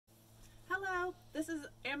Hello, this is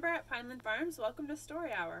Amber at Pineland Farms. Welcome to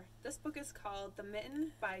Story Hour. This book is called The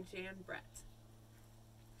Mitten by Jan Brett.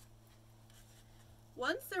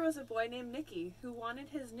 Once there was a boy named Nicky who wanted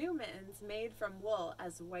his new mittens made from wool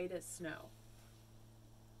as white as snow.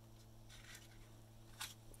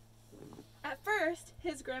 At first,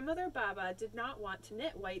 his grandmother Baba did not want to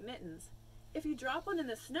knit white mittens. If you drop one in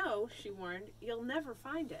the snow, she warned, you'll never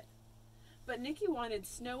find it. But Nicky wanted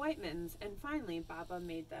snow white mittens, and finally Baba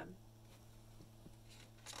made them.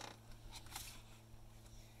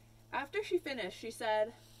 After she finished, she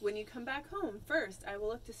said, "When you come back home, first I will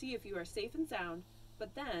look to see if you are safe and sound,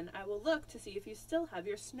 but then I will look to see if you still have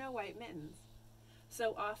your snow white mittens."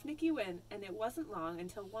 So off Nicky went, and it wasn't long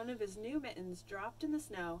until one of his new mittens dropped in the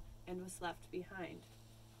snow and was left behind.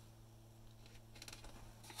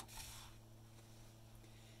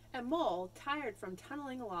 A mole, tired from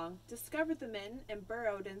tunneling along, discovered the mitten and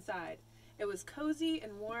burrowed inside. It was cozy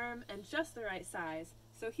and warm and just the right size,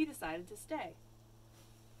 so he decided to stay.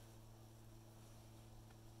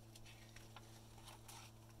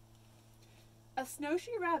 A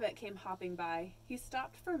snowshoe rabbit came hopping by. He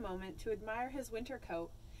stopped for a moment to admire his winter coat.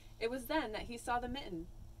 It was then that he saw the mitten,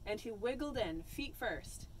 and he wiggled in, feet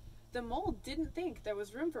first. The mole didn't think there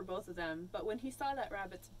was room for both of them, but when he saw that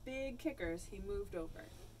rabbit's big kickers, he moved over.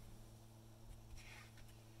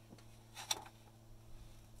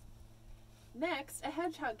 Next, a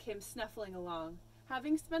hedgehog came snuffling along.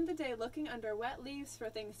 Having spent the day looking under wet leaves for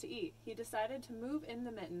things to eat, he decided to move in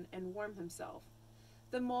the mitten and warm himself.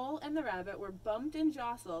 The mole and the rabbit were bumped and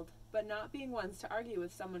jostled, but not being ones to argue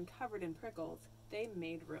with someone covered in prickles, they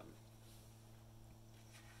made room.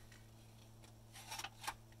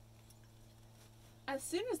 As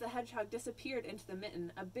soon as the hedgehog disappeared into the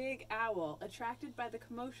mitten, a big owl, attracted by the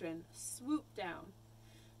commotion, swooped down.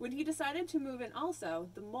 When he decided to move in also,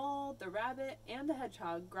 the mole, the rabbit, and the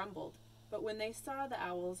hedgehog grumbled, but when they saw the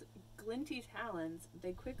owl's glinty talons,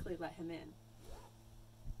 they quickly let him in.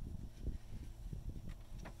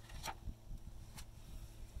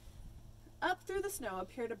 Up through the snow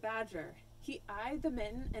appeared a badger. He eyed the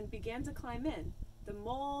mitten and began to climb in. The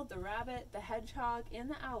mole, the rabbit, the hedgehog, and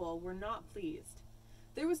the owl were not pleased.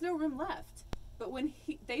 There was no room left, but when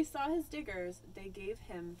they saw his diggers, they gave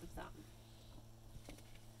him the thumb.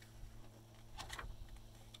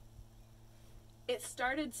 It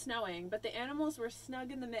started snowing, but the animals were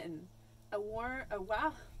snug in the mitten. A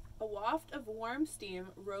waft of warm steam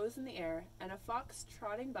rose in the air, and a fox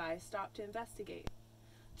trotting by stopped to investigate.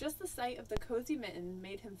 Just the sight of the cozy mitten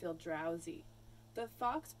made him feel drowsy. The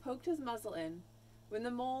fox poked his muzzle in. When the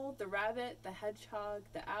mole, the rabbit, the hedgehog,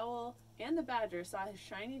 the owl, and the badger saw his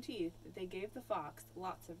shiny teeth, they gave the fox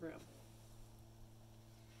lots of room.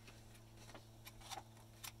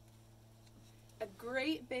 A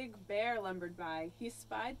great big bear lumbered by. He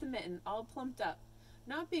spied the mitten all plumped up.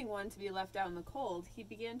 Not being one to be left out in the cold, he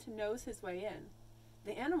began to nose his way in.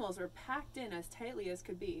 The animals were packed in as tightly as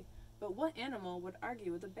could be, but what animal would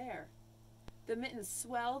argue with a bear? The mitten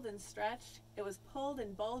swelled and stretched. It was pulled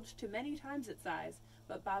and bulged to many times its size,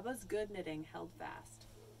 but Baba's good knitting held fast.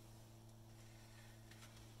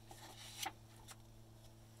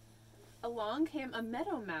 Along came a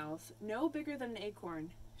meadow mouse, no bigger than an acorn.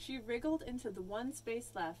 She wriggled into the one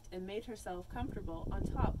space left and made herself comfortable on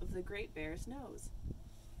top of the great bear's nose.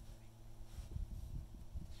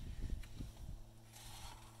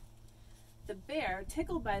 The bear,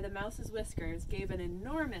 tickled by the mouse's whiskers, gave an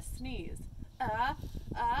enormous sneeze.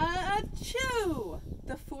 Achoo!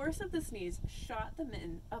 The force of the sneeze shot the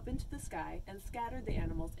mitten up into the sky and scattered the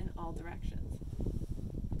animals in all directions.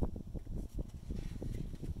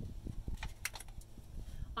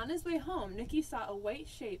 On his way home, Nicky saw a white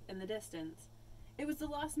shape in the distance. It was the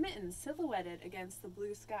lost mitten silhouetted against the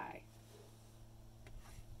blue sky.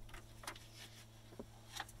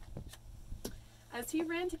 As he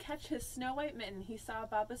ran to catch his snow-white mitten, he saw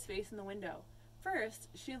Baba's face in the window. First,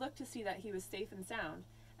 she looked to see that he was safe and sound,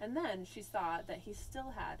 and then she saw that he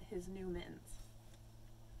still had his new mittens.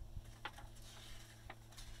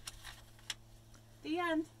 The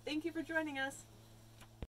end. Thank you for joining us.